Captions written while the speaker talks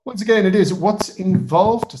Once again, it is What's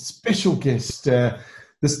Involved, a special guest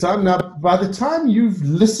this time. Now, by the time you've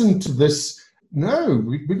listened to this, no,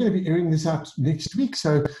 we're going to be airing this out next week.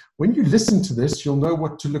 So when you listen to this, you'll know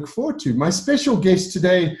what to look forward to. My special guest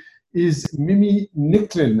today is Mimi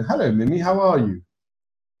Nicklin. Hello, Mimi. How are you?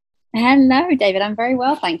 Hello, David. I'm very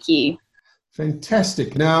well, thank you.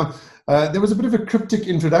 Fantastic. Now, there was a bit of a cryptic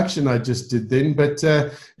introduction I just did then, but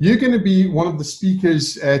you're going to be one of the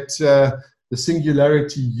speakers at the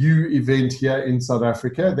Singularity U event here in South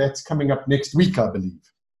Africa. That's coming up next week, I believe.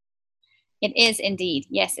 It is indeed.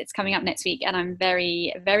 Yes, it's coming up next week, and I'm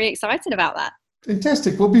very, very excited about that.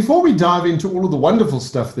 Fantastic. Well, before we dive into all of the wonderful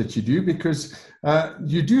stuff that you do, because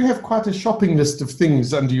you do have quite a shopping list of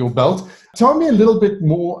things under your belt, tell me a little bit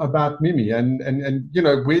more about Mimi and you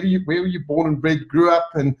know, where were you born and bred, grew up,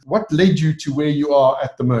 and what led you to where you are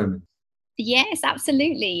at the moment? Yes,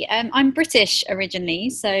 absolutely. I'm British originally,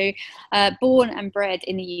 so born and bred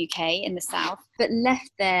in the UK in the south, but left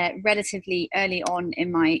there relatively early on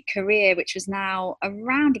in my career, which was now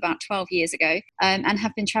around about 12 years ago, and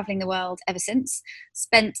have been traveling the world ever since.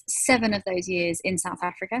 Spent 7 of those years in South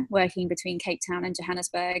Africa, working between Cape Town and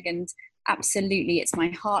Johannesburg, and absolutely, it's my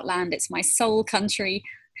heartland, it's my soul country.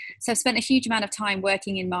 So I've spent a huge amount of time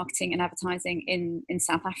working in marketing and advertising in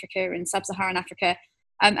South Africa and sub-Saharan Africa.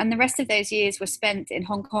 And the rest of those years were spent in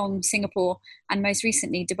Hong Kong, Singapore, and most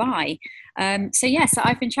recently Dubai. So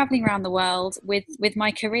I've been traveling around the world with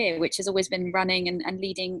my career, which has always been running and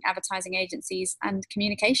leading advertising agencies and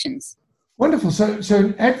communications. Wonderful. So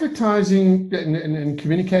in advertising and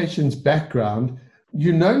communications background,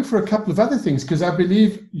 you're known for a couple of other things, because I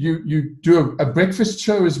believe you do a breakfast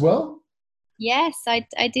show as well. Yes,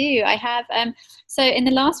 I do. I have. So in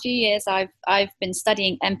the last few years, I've been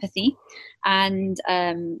studying empathy and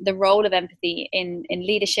the role of empathy in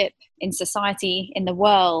leadership, in society, in the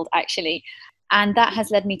world, actually. And that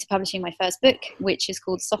has led me to publishing my first book, which is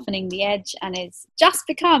called Softening the Edge, and has just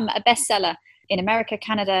become a bestseller in America,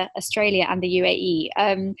 Canada, Australia, and the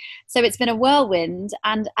UAE. So it's been a whirlwind.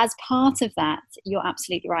 And as part of that, you're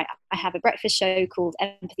absolutely right. I have a breakfast show called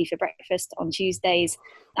Empathy for Breakfast on Tuesdays,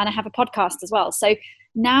 and I have a podcast as well. So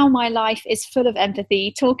now my life is full of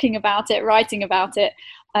empathy, talking about it, writing about it,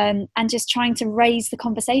 and just trying to raise the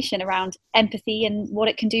conversation around empathy and what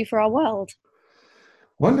it can do for our world.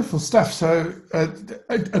 Wonderful stuff. So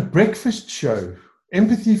a breakfast show,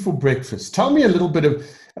 Empathy for Breakfast. Tell me a little bit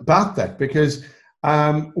about that, because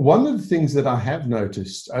one of the things that I have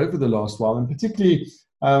noticed over the last while, and particularly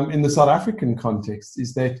in the South African context,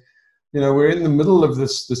 is that, you know, we're in the middle of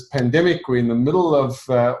this pandemic. We're in the middle of,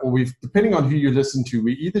 or we've, depending on who you listen to,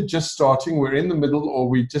 we're either just starting, we're in the middle, or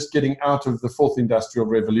we're just getting out of the fourth industrial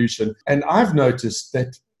revolution. And I've noticed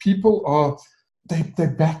that people are,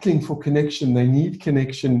 they're battling for connection. They need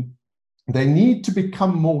connection. They need to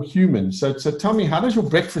become more human. So tell me, how does your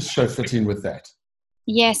breakfast show fit in with that?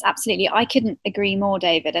 Yes, absolutely. I couldn't agree more,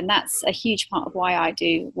 David. And that's a huge part of why I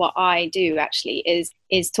do what I do, actually,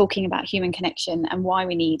 is talking about human connection and why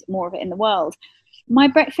we need more of it in the world. My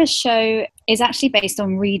breakfast show is actually based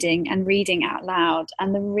on reading and reading out loud.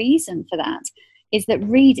 And the reason for that is that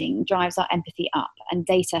reading drives our empathy up, and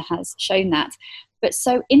data has shown that. But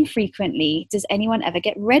so infrequently does anyone ever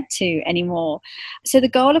get read to anymore. So the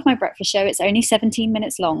goal of my breakfast show, it's only 17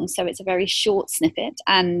 minutes long, so it's a very short snippet.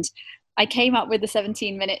 And I came up with the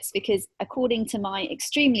 17 minutes because, according to my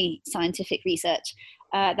extremely scientific research,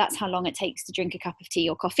 that's how long it takes to drink a cup of tea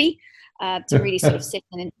or coffee, to really sort of sit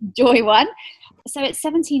and enjoy one. So it's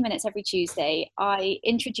 17 minutes every Tuesday. I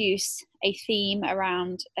introduce a theme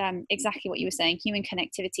around exactly what you were saying: human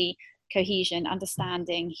connectivity, cohesion,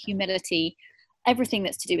 understanding, humility, everything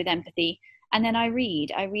that's to do with empathy. And then I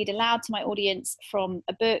read aloud to my audience from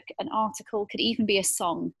a book, an article, could even be a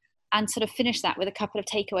song, and sort of finish that with a couple of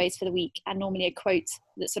takeaways for the week, and normally a quote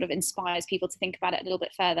that sort of inspires people to think about it a little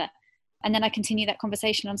bit further. And then I continue that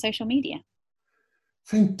conversation on social media.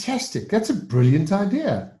 Fantastic. That's a brilliant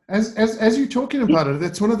idea. As you're talking about it,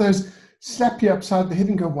 that's one of those slap you upside the head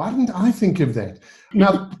and go, why didn't I think of that?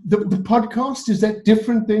 Now, the podcast, is that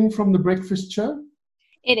different thing from the breakfast show?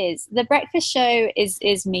 It is. The breakfast show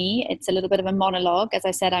is me. It's a little bit of a monologue. As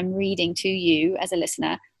I said, I'm reading to you as a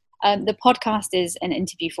listener. The podcast is an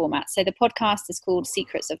interview format. So the podcast is called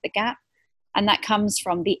Secrets of the Gap. And that comes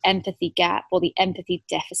from the empathy gap, or the empathy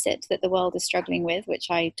deficit that the world is struggling with,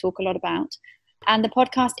 which I talk a lot about. And the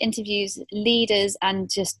podcast interviews leaders and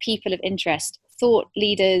just people of interest, thought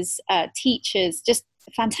leaders, teachers, just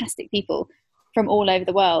fantastic people from all over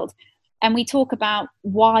the world. And we talk about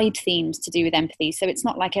wide themes to do with empathy. So it's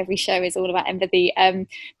not like every show is all about empathy,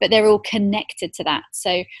 but they're all connected to that.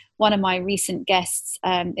 So one of my recent guests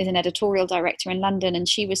is an editorial director in London, and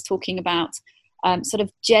she was talking about sort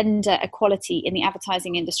of gender equality in the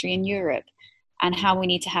advertising industry in Europe, and how we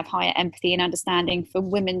need to have higher empathy and understanding for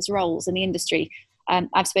women's roles in the industry.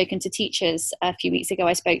 I've spoken to teachers. A few weeks ago,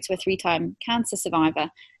 I spoke to a 3-time cancer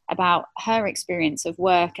survivor about her experience of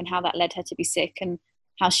work and how that led her to be sick, and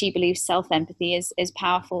how she believes self-empathy is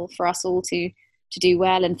powerful for us all to do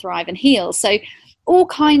well and thrive and heal. So all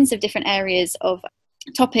kinds of different areas of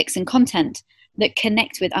topics and content that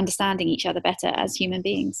connect with understanding each other better as human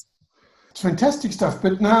beings. It's fantastic stuff.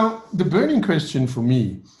 But now the burning question for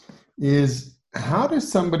me is, how does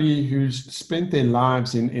somebody who's spent their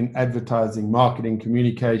lives in advertising, marketing,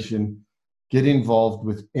 communication, get involved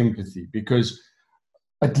with empathy? Because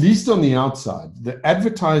at least on the outside, the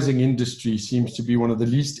advertising industry seems to be one of the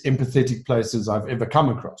least empathetic places I've ever come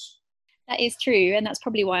across. That is true, and that's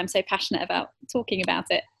probably why I'm so passionate about talking about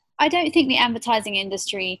it. I don't think the advertising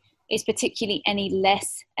industry is particularly any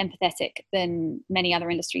less empathetic than many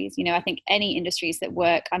other industries. You know, I think any industries that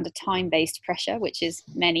work under time-based pressure, which is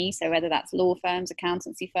many, so whether that's law firms,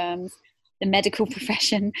 accountancy firms, the medical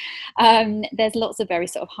profession, there's lots of very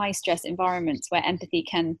sort of high-stress environments where empathy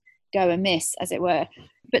can go amiss, as it were.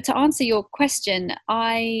 But to answer your question,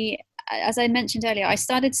 as I mentioned earlier, I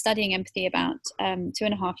started studying empathy about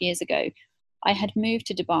 2.5 years ago. I had moved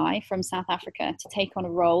to Dubai from South Africa to take on a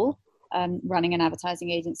role running an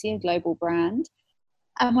advertising agency, a global brand.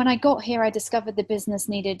 And when I got here, I discovered the business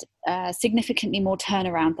needed significantly more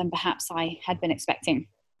turnaround than perhaps I had been expecting.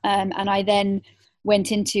 And I then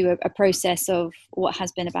went into a process of what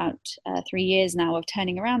has been about 3 years now of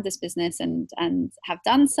turning around this business and have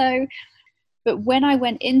done so. But when I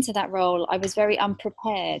went into that role, I was very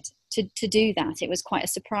unprepared to do that. It was quite a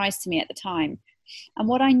surprise to me at the time. And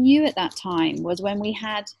what I knew at that time was when we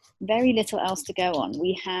had very little else to go on,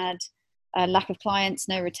 we had a lack of clients,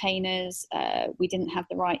 no retainers, we didn't have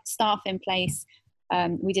the right staff in place,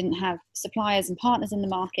 we didn't have suppliers and partners in the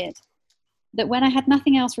market, that when I had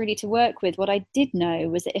nothing else really to work with, what I did know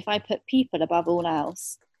was that if I put people above all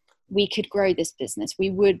else, we could grow this business, we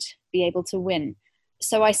would be able to win.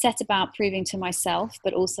 So I set about proving to myself,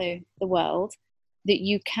 but also the world, that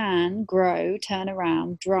you can grow, turn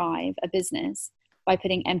around, drive a business by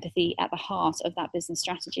putting empathy at the heart of that business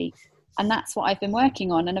strategy. And that's what I've been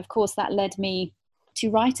working on. And of course, that led me to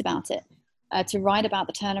write about it, to write about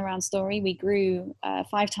the turnaround story. We grew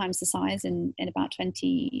 5 times the size in about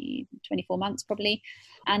 24 months probably.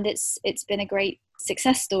 And it's been a great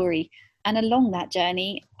success story. And along that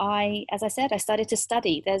journey, as I said, I started to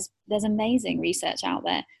study. There's amazing research out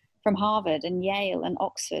there from Harvard and Yale and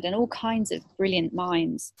Oxford and all kinds of brilliant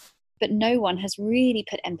minds. But no one has really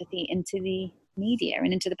put empathy into the media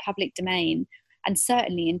and into the public domain, and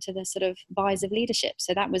certainly into the sort of buys of leadership.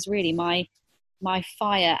 So that was really my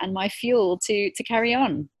fire and my fuel to carry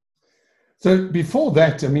on. So before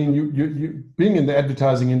that, I mean, you being in the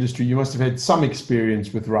advertising industry, you must have had some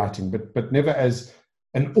experience with writing, but never as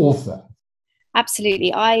an author.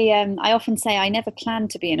 Absolutely. I often say I never planned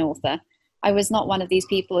to be an author. I was not one of these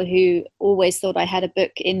people who always thought I had a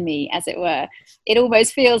book in me, as it were. It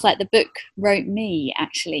almost feels like the book wrote me,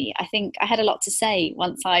 actually. I think I had a lot to say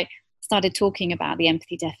once I started talking about the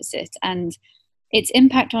empathy deficit, and its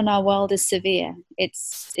impact on our world is severe.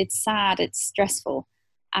 It's sad, it's stressful.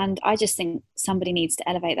 And I just think somebody needs to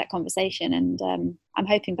elevate that conversation. And I'm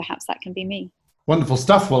hoping perhaps that can be me. Wonderful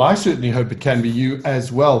stuff. Well, I certainly hope it can be you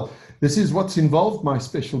as well. This is What's Involved. My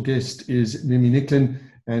special guest is Mimi Nicklin,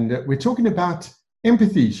 and we're talking about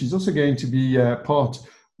empathy. She's also going to be part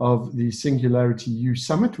of the Singularity U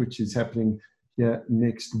Summit, which is happening here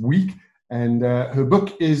next week. And her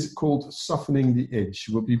book is called Softening the Edge.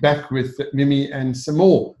 We'll be back with Mimi and some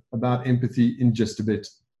more about empathy in just a bit.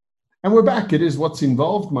 And we're back. It is What's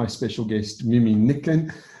Involved. My special guest, Mimi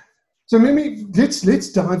Nicklin. So Mimi,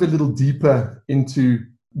 let's dive a little deeper into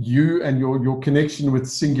you and your connection with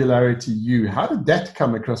Singularity U. How did that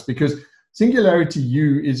come across? Because Singularity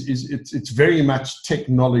U it's very much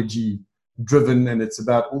technology driven, and it's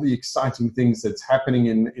about all the exciting things that's happening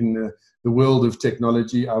in the world of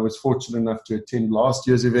technology. I was fortunate enough to attend last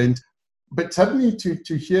year's event, but suddenly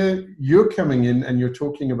to hear you're coming in and you're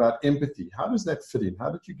talking about empathy, how does that fit in? How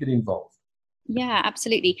did you get involved? Yeah,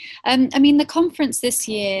 absolutely. I mean, the conference this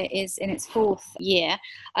year is in its 4th year,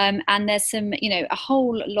 and there's some, a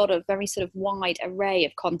whole lot of very sort of wide array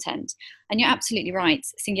of content. And you're absolutely right.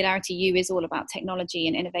 Singularity U is all about technology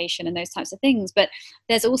and innovation and those types of things. But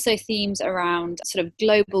there's also themes around sort of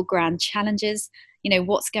global grand challenges.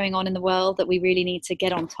 What's going on in the world that we really need to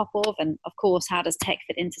get on top of. And of course, how does tech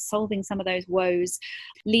fit into solving some of those woes?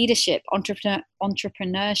 Leadership,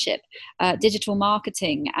 entrepreneurship, digital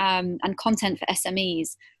marketing, and content for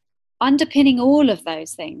SMEs. Underpinning all of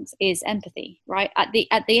those things is empathy, right? At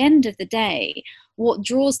the end of the day, what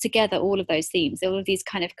draws together all of those themes, all of these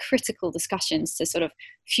kind of critical discussions to sort of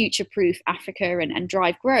future-proof Africa and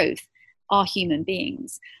drive growth, are human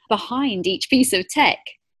beings. Behind each piece of tech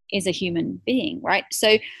is a human being, right?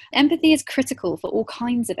 So empathy is critical for all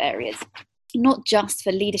kinds of areas, not just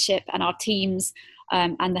for leadership and our teams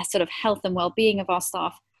and the sort of health and well-being of our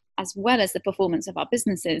staff, as well as the performance of our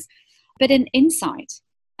businesses, but in insight.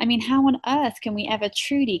 I mean, how on earth can we ever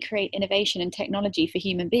truly create innovation and technology for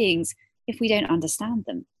human beings if we don't understand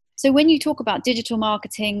them? So when you talk about digital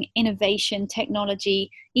marketing, innovation, technology,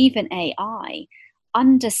 even AI,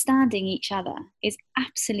 understanding each other is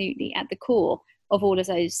absolutely at the core of all of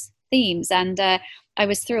those themes. And I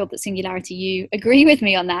was thrilled that Singularity U agree with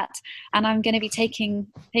me on that. And I'm going to be taking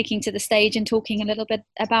to the stage and talking a little bit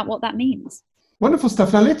about what that means. Wonderful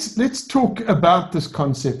stuff. Now let's talk about this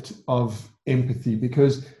concept of empathy,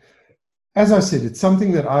 because as I said, it's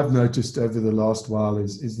something that I've noticed over the last while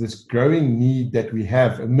is this growing need that we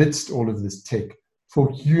have amidst all of this tech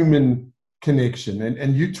for human connection.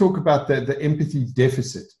 And you talk about the empathy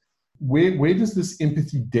deficit. Where does this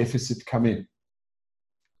empathy deficit come in?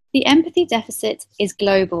 The empathy deficit is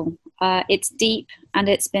global. It's deep and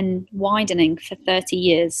it's been widening for 30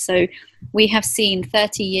 years. So we have seen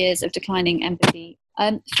 30 years of declining empathy.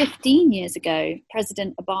 15 years ago,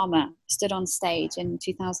 President Obama stood on stage in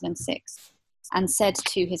 2006 and said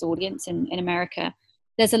to his audience in America,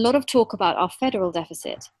 there's a lot of talk about our federal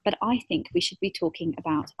deficit, but I think we should be talking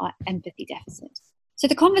about our empathy deficit. So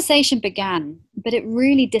the conversation began, but it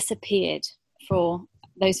really disappeared for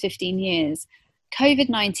those 15 years.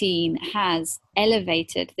 COVID-19 has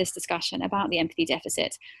elevated this discussion about the empathy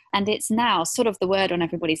deficit, and it's now sort of the word on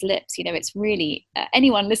everybody's lips. It's really,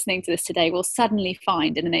 anyone listening to this today will suddenly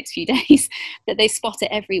find in the next few days that they spot it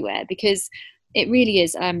everywhere, because it really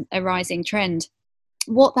is a rising trend.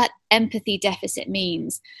 What that empathy deficit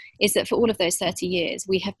means is that for all of those 30 years,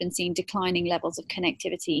 we have been seeing declining levels of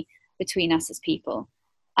connectivity between us as people.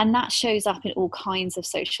 And that shows up in all kinds of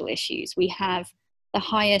social issues. We have the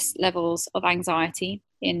highest levels of anxiety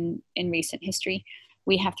in recent history.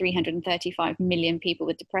 We have 335 million people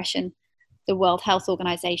with depression. The World Health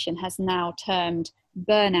Organization has now termed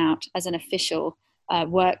burnout as an official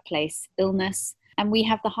workplace illness. And we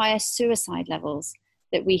have the highest suicide levels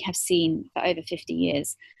that we have seen for over 50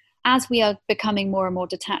 years. As we are becoming more and more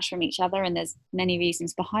detached from each other, and there's many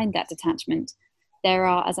reasons behind that detachment, there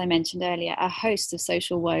are, as I mentioned earlier, a host of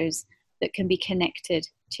social woes that can be connected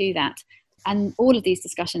to that. And all of these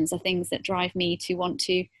discussions are things that drive me to want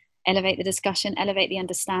to elevate the discussion, elevate the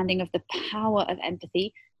understanding of the power of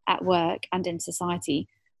empathy at work and in society,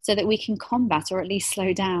 so that we can combat or at least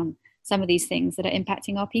slow down some of these things that are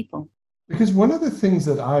impacting our people. Because one of the things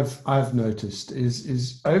that I've noticed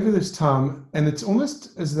is over this time, and it's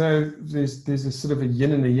almost as though there's a sort of a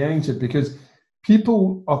yin and a yang to it, because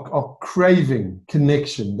people are craving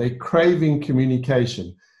connection, they're craving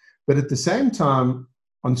communication. But at the same time,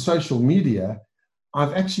 on social media,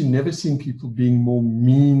 I've actually never seen people being more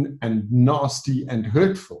mean and nasty and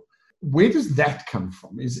hurtful. Where does that come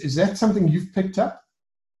from? Is that something you've picked up?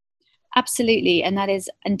 Absolutely, and that is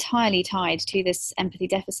entirely tied to this empathy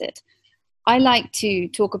deficit. I like to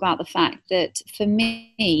talk about the fact that for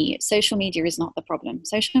me, social media is not the problem.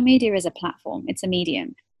 Social media is a platform, it's a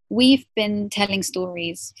medium. We've been telling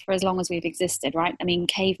stories for as long as we've existed, right? I mean,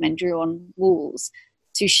 cavemen drew on walls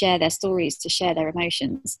to share their stories, to share their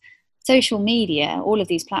emotions. Social media, all of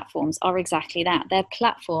these platforms are exactly that. They're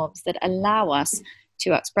platforms that allow us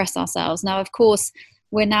to express ourselves. Now, of course,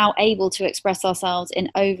 we're now able to express ourselves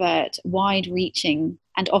in overt, wide-reaching,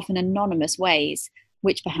 and often anonymous ways,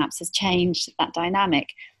 which perhaps has changed that dynamic.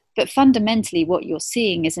 But fundamentally, what you're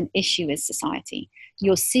seeing is an issue with society.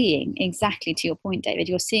 You're seeing, exactly to your point, David,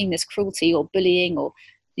 you're seeing this cruelty or bullying or,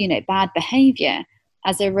 bad behavior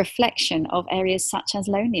as a reflection of areas such as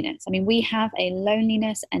loneliness. I mean, we have a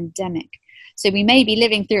loneliness endemic. So we may be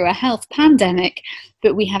living through a health pandemic,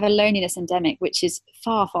 but we have a loneliness endemic, which is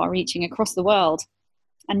far, far reaching across the world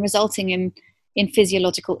and resulting in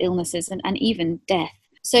physiological illnesses and even death.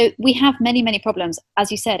 So we have many, many problems, as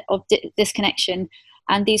you said, of disconnection,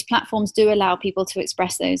 and these platforms do allow people to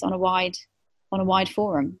express those on a wide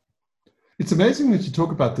forum. It's amazing that you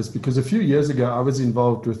talk about this because a few years ago I was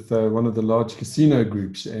involved with one of the large casino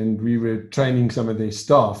groups, and we were training some of their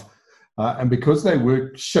staff. And because they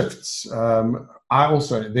work shifts, I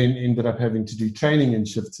also then ended up having to do training in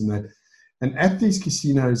shifts and that. And at these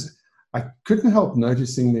casinos, I couldn't help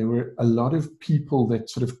noticing there were a lot of people that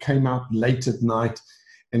sort of came out late at night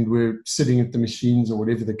and were sitting at the machines or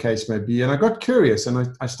whatever the case may be. And I got curious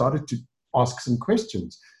and I started to ask some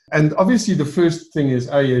questions. And obviously the first thing is,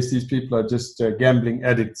 oh yes, these people are just gambling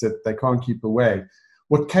addicts that they can't keep away.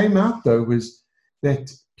 What came out though was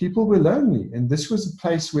that people were lonely, and this was a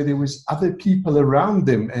place where there was other people around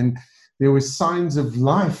them, and there were signs of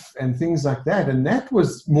life and things like that. And that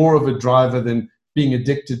was more of a driver than being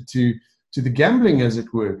addicted to the gambling, as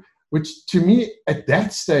it were, which to me at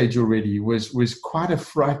that stage already was quite a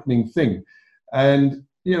frightening thing. And,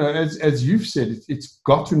 you know, as you've said, it's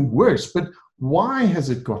gotten worse. But why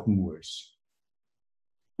has it gotten worse?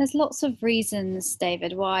 There's lots of reasons,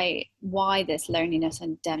 David, why this loneliness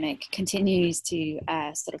endemic continues to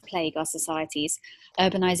sort of plague our societies.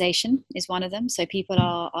 Urbanization is one of them. So people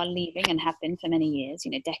are leaving, and have been for many years,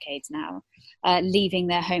 decades now, leaving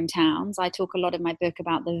their hometowns. I talk a lot in my book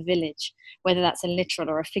about the village, whether that's a literal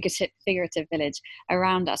or a figurative village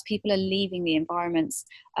around us. People are leaving the environments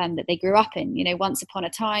that they grew up in. Once upon a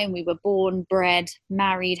time, we were born, bred,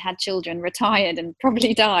 married, had children, retired, and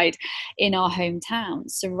probably died in our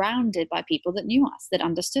hometowns, surrounded by people that knew us, that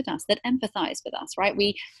understood us, that empathized with us, right?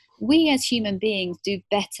 We as human beings do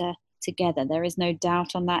better together. There is no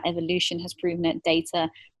doubt on that. Evolution has proven it. Data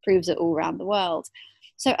proves it all around the world.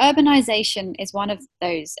 So urbanization is one of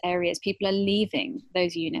those areas. People are leaving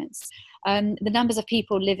those units. The numbers of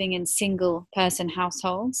people living in single person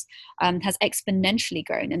households has exponentially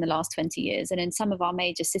grown in the last 20 years. And in some of our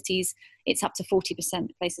major cities, it's up to 40%,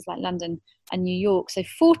 places like London and New York. So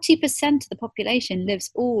 40% of the population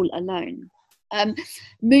lives all alone.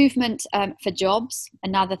 Movement for jobs,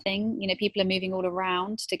 another thing. People are moving all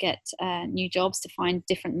around to get new jobs, to find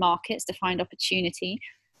different markets, to find opportunity,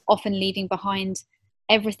 often leaving behind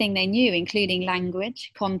everything they knew, including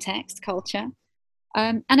language, context, culture.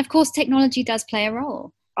 And of course, technology does play a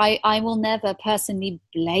role. I will never personally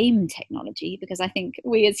blame technology, because I think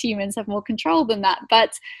we as humans have more control than that.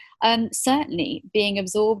 But certainly being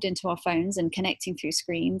absorbed into our phones and connecting through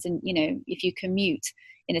screens, and, if you commute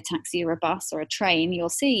in a taxi or a bus or a train, you'll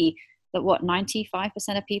see that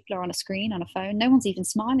 95% of people are on a screen, on a phone. No one's even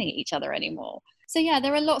smiling at each other anymore. So yeah,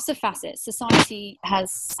 there are lots of facets. Society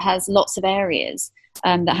has lots of areas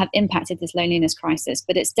that have impacted this loneliness crisis,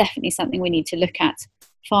 but it's definitely something we need to look at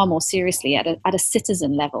far more seriously at a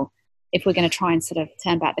citizen level if we're going to try and sort of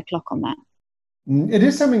turn back the clock on that. It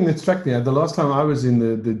is something that struck me. The last time I was in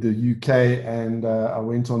the UK and I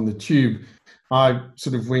went on the tube, I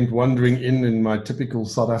sort of went wandering in my typical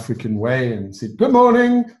South African way and said, "Good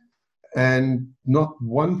morning." And not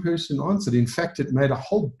one person answered. In fact, it made a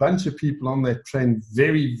whole bunch of people on that train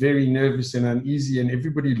very, very nervous and uneasy. And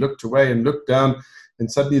everybody looked away and looked down.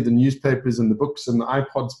 And suddenly the newspapers and the books and the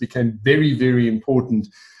iPods became very, very important,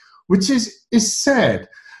 which is sad.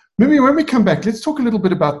 Maybe when we come back, let's talk a little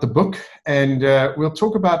bit about the book, and we'll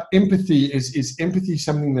talk about empathy. Is empathy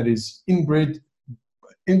something that is inbred,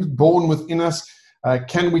 born within us?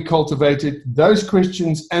 Can we cultivate it? Those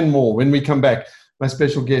questions and more when we come back. My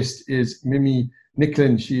special guest is Mimi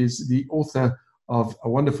Nicklin. She is the author of a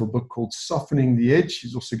wonderful book called Softening the Edge.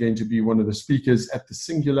 She's also going to be one of the speakers at the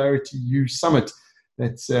Singularity U Summit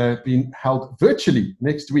that's been held virtually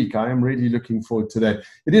next week. I am really looking forward to that.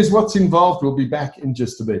 It is What's Involved. We'll be back in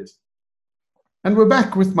just a bit. And we're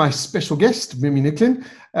back with my special guest, Mimi Nicklin.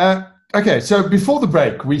 Okay, so before the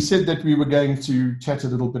break, we said that we were going to chat a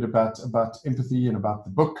little bit about empathy and about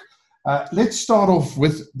the book. Let's start off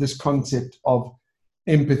with this concept of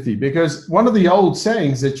empathy, because one of the old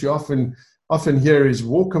sayings that you often hear is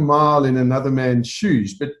walk a mile in another man's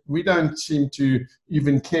shoes, but we don't seem to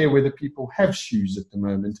even care whether people have shoes at the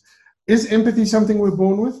moment. Is empathy something we're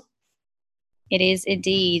born with? It is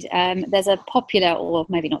indeed. There's a popular, or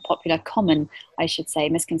maybe not popular, common, I should say,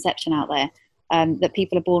 misconception out there that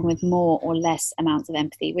people are born with more or less amounts of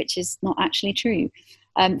empathy, which is not actually true.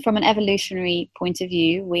 From an evolutionary point of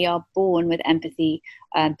view, we are born with empathy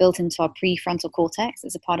built into our prefrontal cortex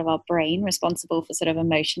as a part of our brain, responsible for sort of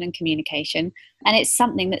emotion and communication. And it's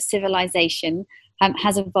something that civilization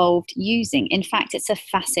has evolved using. In fact, it's a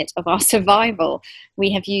facet of our survival.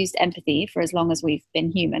 We have used empathy for as long as we've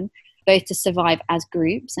been human, both to survive as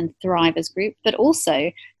groups and thrive as groups, but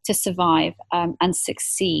also to survive and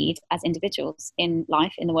succeed as individuals in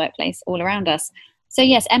life, in the workplace, all around us. So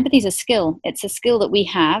yes, empathy is a skill. It's a skill that we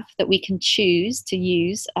have, that we can choose to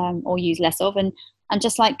use or use less of. And And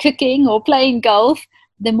just like cooking or playing golf,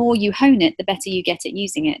 the more you hone it, the better you get at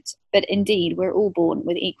using it. But indeed, we're all born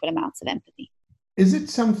with equal amounts of empathy. Is it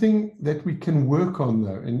something that we can work on,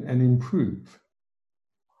 though, and improve?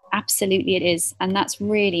 Absolutely it is. And that's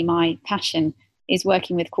really my passion, is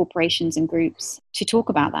working with corporations and groups to talk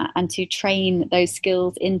about that and to train those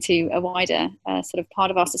skills into a wider sort of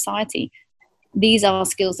part of our society. These are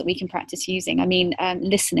skills that we can practice using. I mean,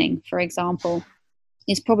 listening, for example,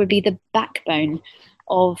 is probably the backbone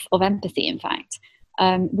of empathy, in fact.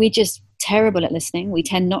 We're just terrible at listening. We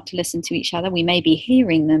tend not to listen to each other. We may be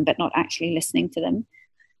hearing them, but not actually listening to them.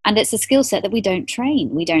 And it's a skill set that we don't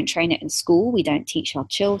train. We don't train it in school. We don't teach our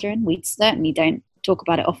children. We certainly don't talk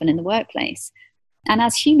about it often in the workplace. And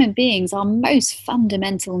as human beings, our most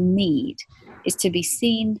fundamental need is to be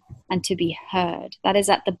seen and to be heard. That is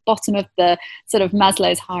at the bottom of the sort of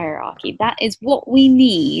Maslow's hierarchy. That is what we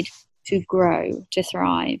need to grow, to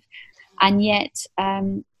thrive. And yet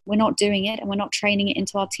we're not doing it, and we're not training it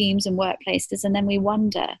into our teams and workplaces. And then we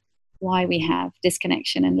wonder why we have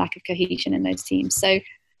disconnection and lack of cohesion in those teams. So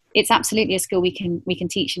it's absolutely a skill we can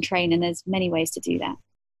teach and train, and there's many ways to do that.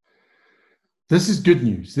 This is good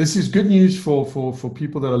news. This is good news for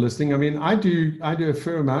people that are listening. I mean, I do a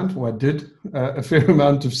fair amount, or I did a fair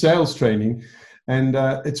amount of sales training, and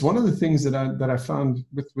it's one of the things that I found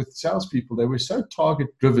with salespeople. They were so target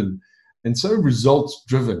driven and so results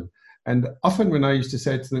driven. And often when I used to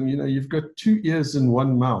say to them, you've got 2 ears and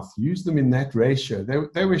 1 mouth, use them in that ratio.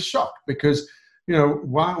 They were shocked because,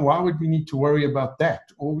 why would we need to worry about that?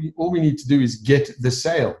 All we need to do is get the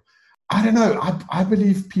sale. I don't know. I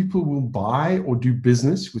believe people will buy or do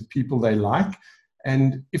business with people they like,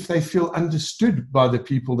 and if they feel understood by the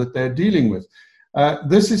people that they're dealing with.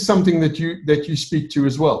 This is something that you speak to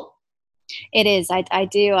as well. It is. I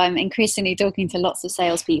do. I'm increasingly talking to lots of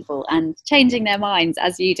salespeople and changing their minds,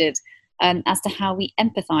 as you did, as to how we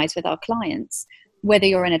empathize with our clients. Whether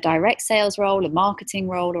you're in a direct sales role, a marketing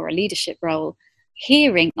role, or a leadership role,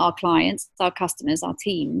 hearing our clients, our customers, our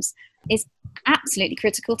teams is absolutely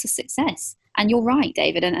critical to success. And you're right,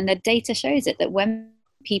 David, and the data shows it, that when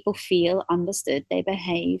people feel understood, they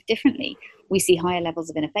behave differently. We see higher levels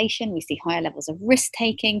of innovation, we see higher levels of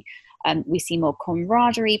risk-taking, we see more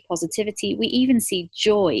camaraderie, positivity, we even see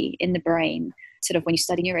joy in the brain. Sort of when you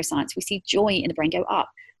study neuroscience, we see joy in the brain go up.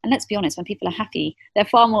 And let's be honest, when people are happy, they're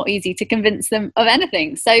far more easy to convince them of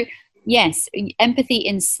anything. So yes, empathy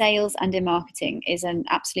in sales and in marketing is an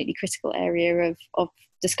absolutely critical area of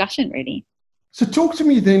discussion, really. So talk to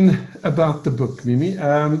me then about the book, Mimi,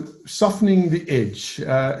 Softening the Edge,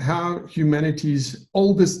 how humanity's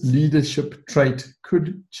oldest leadership trait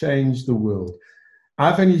could change the world.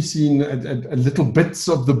 I've only seen a little bits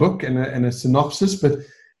of the book and a synopsis, but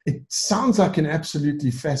it sounds like an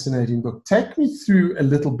absolutely fascinating book. Take me through a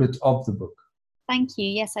little bit of the book. Thank you.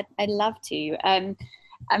 Yes, I'd love to.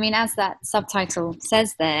 I mean, as that subtitle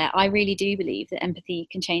says there, I really do believe that empathy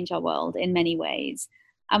can change our world in many ways.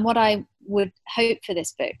 And what I would hope for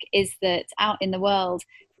this book is that out in the world,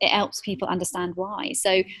 it helps people understand why.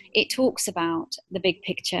 So it talks about the big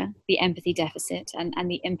picture, the empathy deficit, and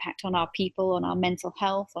the impact on our people, on our mental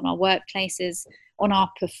health, on our workplaces, on our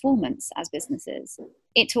performance as businesses.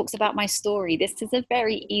 It talks about my story. This is a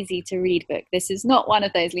very easy to read book. This is not one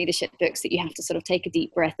of those leadership books that you have to sort of take a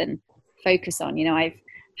deep breath and focus on. I've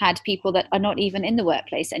had people that are not even in the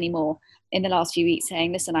workplace anymore in the last few weeks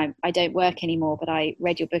saying, listen, I don't work anymore, but I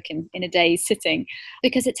read your book in a day's sitting,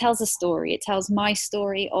 because it tells a story. It tells my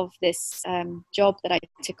story of this job that I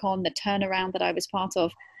took on, the turnaround that I was part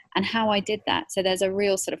of, and how I did that. So there's a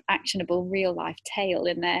real sort of actionable real life tale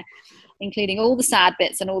in there, including all the sad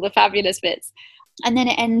bits and all the fabulous bits. And then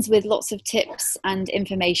it ends with lots of tips and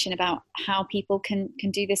information about how people can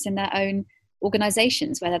do this in their own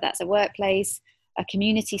organizations, whether that's a workplace, a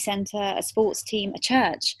community center, a sports team, a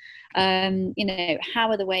church. How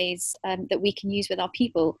are the ways that we can use with our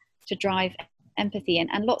people to drive empathy?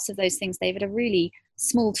 And lots of those things, David, are really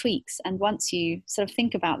small tweaks. And once you sort of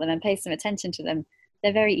think about them and pay some attention to them,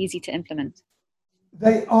 they're very easy to implement.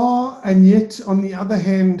 They are, and yet on the other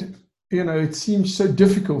hand, it seems so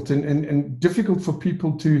difficult and difficult for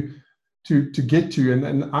people to get to.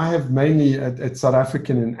 And I have mainly at South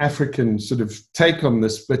African and African sort of take on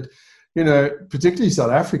this, but particularly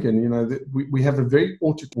South African, we have we've had a very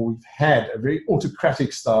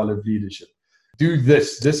autocratic style of leadership. Do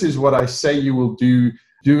this. This is what I say you will do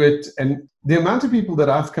it. And the amount of people that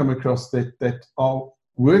I've come across that are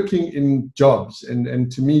working in jobs,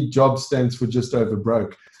 and to me, job stands for just over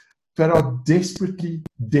broke, that are desperately,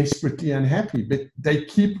 desperately unhappy, but they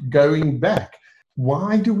keep going back.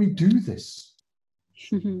 Why do we do this?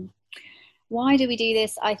 Why do we do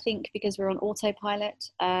this? I think because we're on autopilot.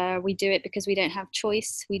 We do it because we don't have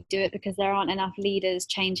choice. We do it because there aren't enough leaders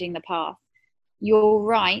changing the path. You're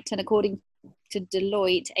right, and according to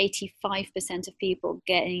Deloitte, 85% of people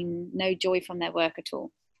getting no joy from their work at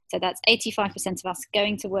all. So that's 85% of us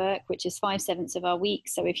going to work, which is 5/7 of our week.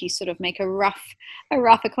 So if you sort of make a rough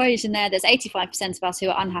equation there's 85% of us who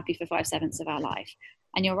are unhappy for 5/7 of our life.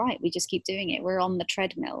 And you're right, we just keep doing it. We're on the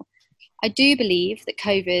treadmill. I do believe that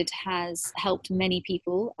COVID has helped many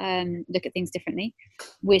people look at things differently.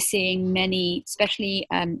 We're seeing many, especially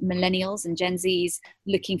millennials and Gen Zs,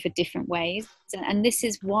 looking for different ways. And this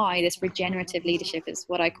is why this regenerative leadership is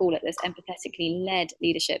what I call it, this empathetically led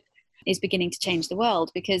leadership, is beginning to change the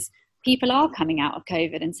world, because people are coming out of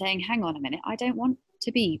COVID and saying, hang on a minute, I don't want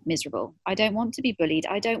to be miserable. I don't want to be bullied.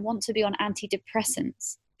 I don't want to be on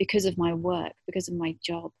antidepressants because of my work, because of my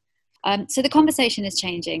job. So the conversation is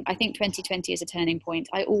changing. I think 2020 is a turning point.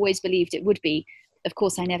 I always believed it would be. Of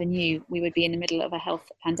course, I never knew we would be in the middle of a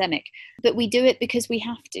health pandemic. But we do it because we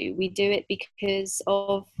have to. We do it because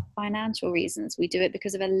of financial reasons. We do it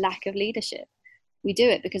because of a lack of leadership. We do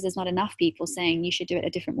it because there's not enough people saying you should do it a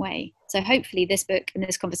different way. So hopefully this book and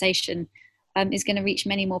this conversation is going to reach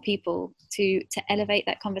many more people to elevate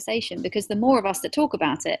that conversation, because the more of us that talk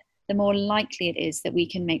about it, the more likely it is that we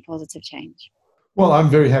can make positive change. Well, I'm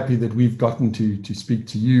very happy that we've gotten to speak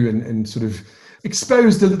to you and sort of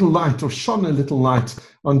exposed a little light, or shone a little light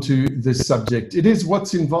onto this subject. It is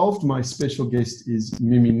What's Involved. My special guest is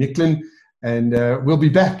Mimi Nicklin, and we'll be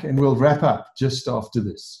back and we'll wrap up just after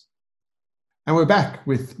this. And we're back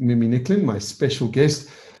with Mimi Nicklin, my special guest.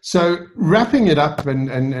 So wrapping it up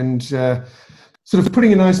and sort of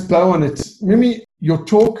putting a nice bow on it. Mimi, your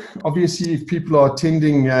talk, obviously, if people are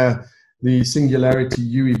attending the Singularity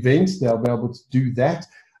U event, they'll be able to do that.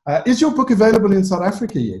 Is your book available in South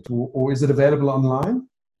Africa yet, or is it available online?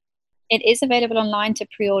 It is available online to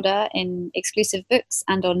pre-order in exclusive books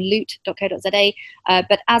and on loot.co.za.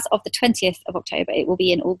 But as of the 20th of October, it will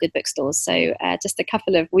be in all good bookstores. So just a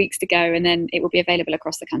couple of weeks to go, and then it will be available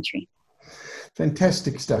across the country.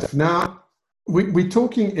 Fantastic stuff. Now, we're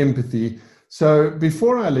talking empathy. So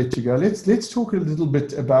before I let you go, let's talk a little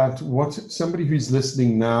bit about what somebody who's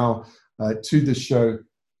listening now to the show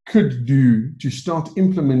could do to start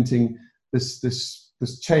implementing this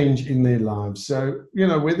change in their lives. So,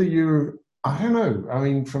 whether you're, I don't know, I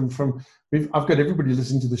mean, I've got everybody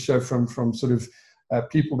listening to the show from sort of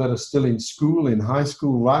people that are still in school, in high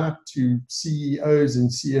school, right up to CEOs and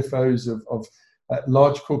CFOs of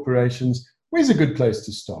large corporations. Where's a good place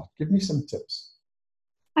to start? Give me some tips.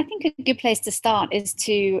 I think a good place to start is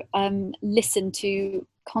to listen to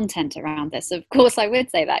content around this. Of course, I would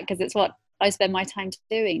say that because it's what I spend my time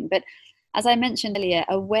doing. But as I mentioned earlier,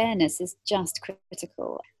 awareness is just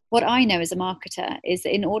critical. What I know as a marketer is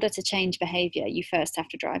that in order to change behavior, you first have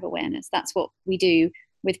to drive awareness. That's what we do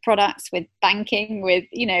with products, with banking, with,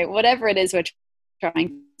 whatever it is we're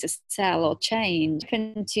trying to sell or change.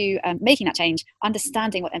 Open to making that change,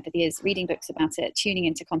 understanding what empathy is, reading books about it, tuning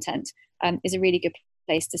into content is a really good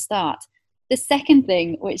place to start. The second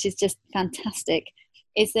thing, which is just fantastic,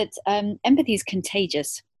 is that empathy is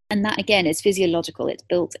contagious. And that, again, is physiological. It's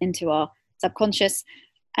built into our subconscious.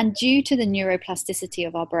 And due to the neuroplasticity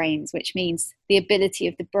of our brains, which means the ability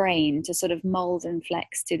of the brain to sort of mold and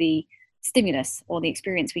flex to the stimulus or the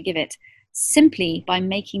experience we give it, simply by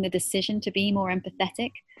making the decision to be more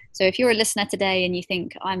empathetic. So if you're a listener today and you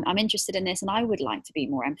think, I'm interested in this and I would like to be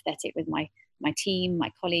more empathetic with my team,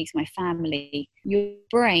 my colleagues, my family, your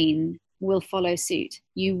brain will follow suit.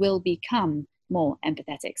 You will become more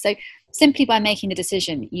empathetic. So simply by making the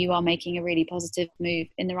decision, you are making a really positive move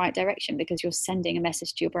in the right direction, because you're sending a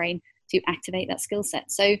message to your brain to activate that skill set.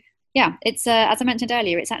 So yeah, it's as I mentioned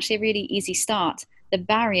earlier, it's actually a really easy start. The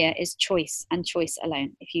barrier is choice, and choice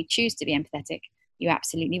alone. If you choose to be empathetic, you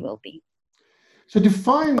absolutely will be. So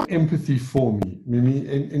define empathy for me, Mimi,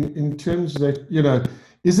 in terms that,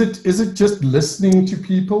 is it just listening to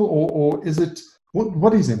people, or is it,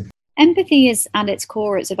 what is empathy? Empathy is, at its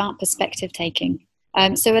core, it's about perspective taking.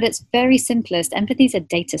 So at its very simplest, empathy is a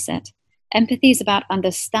data set. Empathy is about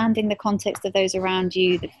understanding the context of those around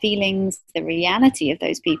you, the feelings, the reality of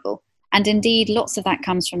those people. And indeed, lots of that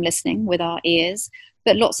comes from listening with our ears,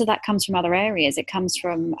 but lots of that comes from other areas. It comes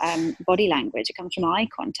from body language. It comes from eye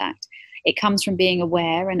contact. It comes from being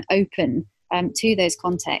aware and open to those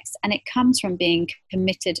contexts. And it comes from being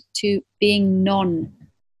committed to being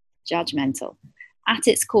non-judgmental. At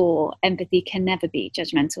its core, empathy can never be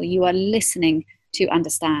judgmental. You are listening to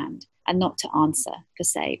understand and not to answer, per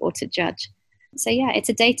se, or to judge. So yeah, it's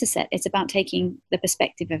a data set. It's about taking the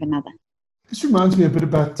perspective of another. This reminds me a bit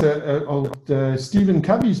about old Stephen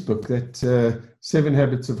Covey's book, that 7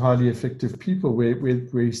 Habits of Highly Effective People, where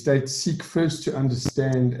he states, seek first to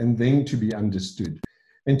understand and then to be understood.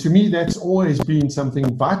 And to me, that's always been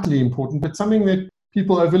something vitally important, but something that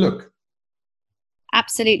people overlook.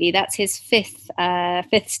 Absolutely. That's his fifth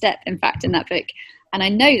step, in fact, in that book. And I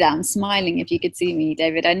know that. I'm smiling if you could see me,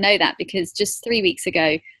 David. I know that because just 3 weeks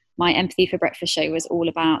ago, my Empathy for Breakfast show was all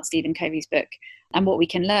about Stephen Covey's book and what we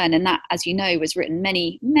can learn. And that, as you know, was written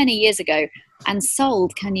many, many years ago and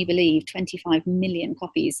sold, can you believe, 25 million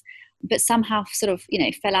copies, but somehow sort of,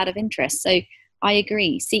 fell out of interest. So I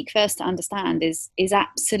agree. Seek first to understand is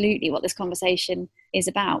absolutely what this conversation is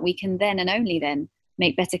about. We can then and only then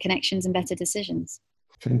make better connections and better decisions.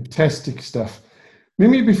 Fantastic stuff.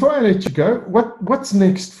 Mimi, before I let you go, what's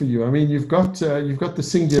next for you? I mean, you've got the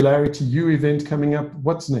Singularity U event coming up.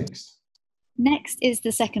 What's next? Next is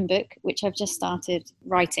the second book, which I've just started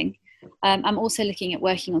writing. I'm also looking at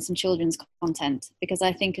working on some children's content because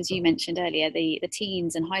I think, as you mentioned earlier, the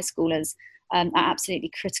teens and high schoolers are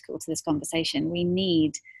absolutely critical to this conversation. We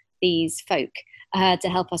need these folk to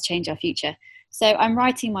help us change our future. So I'm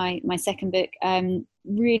writing my second book.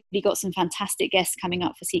 Really got some fantastic guests coming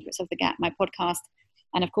up for Secrets of the Gap, my podcast.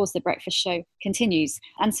 And of course, the breakfast show continues.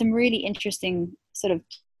 And some really interesting sort of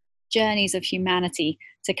journeys of humanity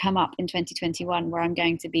to come up in 2021, where I'm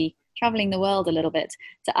going to be traveling the world a little bit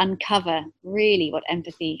to uncover really what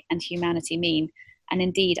empathy and humanity mean. And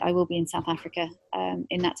indeed, I will be in South Africa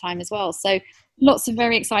in that time as well. So lots of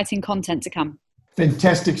very exciting content to come.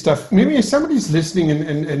 Fantastic stuff. Maybe if somebody's listening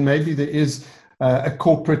and maybe there is a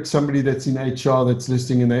corporate, somebody that's in HR that's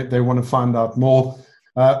listening and they want to find out more,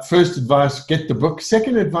 first advice, get the book.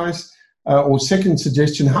 Second advice or second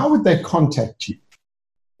suggestion, how would they contact you?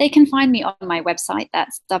 They can find me on my website.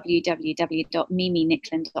 That's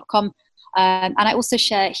www.miminicklin.com. And I also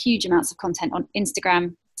share huge amounts of content on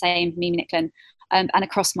Instagram, same, Mimi Nicklin, and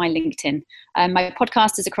across my LinkedIn. My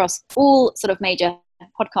podcast is across all sort of major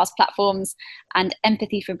podcast platforms, and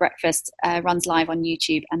Empathy for Breakfast runs live on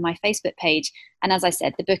YouTube and my Facebook page. And as I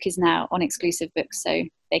said, the book is now on Exclusive Books, so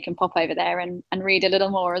they can pop over there and read a little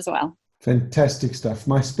more as well. Fantastic stuff.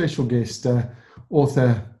 My special guest,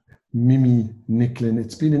 author Mimi Nicklin.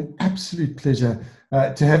 It's been an absolute pleasure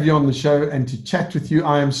to have you on the show and to chat with you.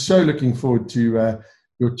 I am so looking forward to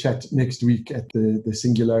your chat next week at the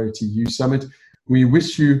Singularity U Summit. We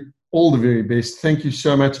wish you all the very best. Thank you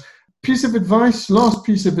so much. Piece of advice, last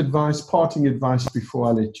piece of advice, parting advice before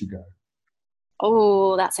I let you go.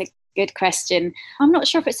 Oh, that's a good question. I'm not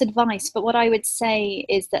sure if it's advice, but what I would say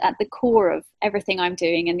is that at the core of everything I'm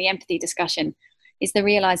doing in the empathy discussion is the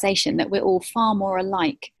realization that we're all far more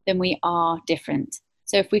alike than we are different.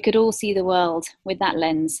 So if we could all see the world with that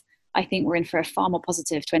lens, I think we're in for a far more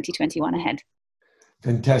positive 2021 ahead.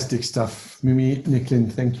 Fantastic stuff. Mimi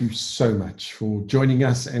Nicklin, thank you so much for joining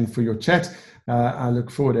us and for your chat. I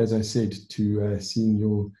look forward, as I said, to seeing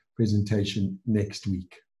your presentation next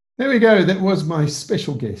week. There we go. That was my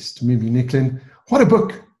special guest, Mimi Nicklin. What a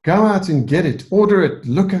book. Go out and get it. Order it.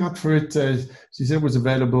 Look out for it. She said it was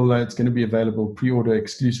available. It's going to be available. Pre-order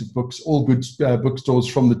Exclusive Books, all good bookstores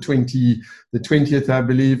from the 20th, I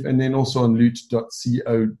believe, and then also on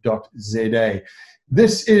loot.co.za.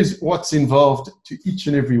 This is what's involved. To each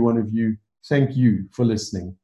and every one of you, thank you for listening.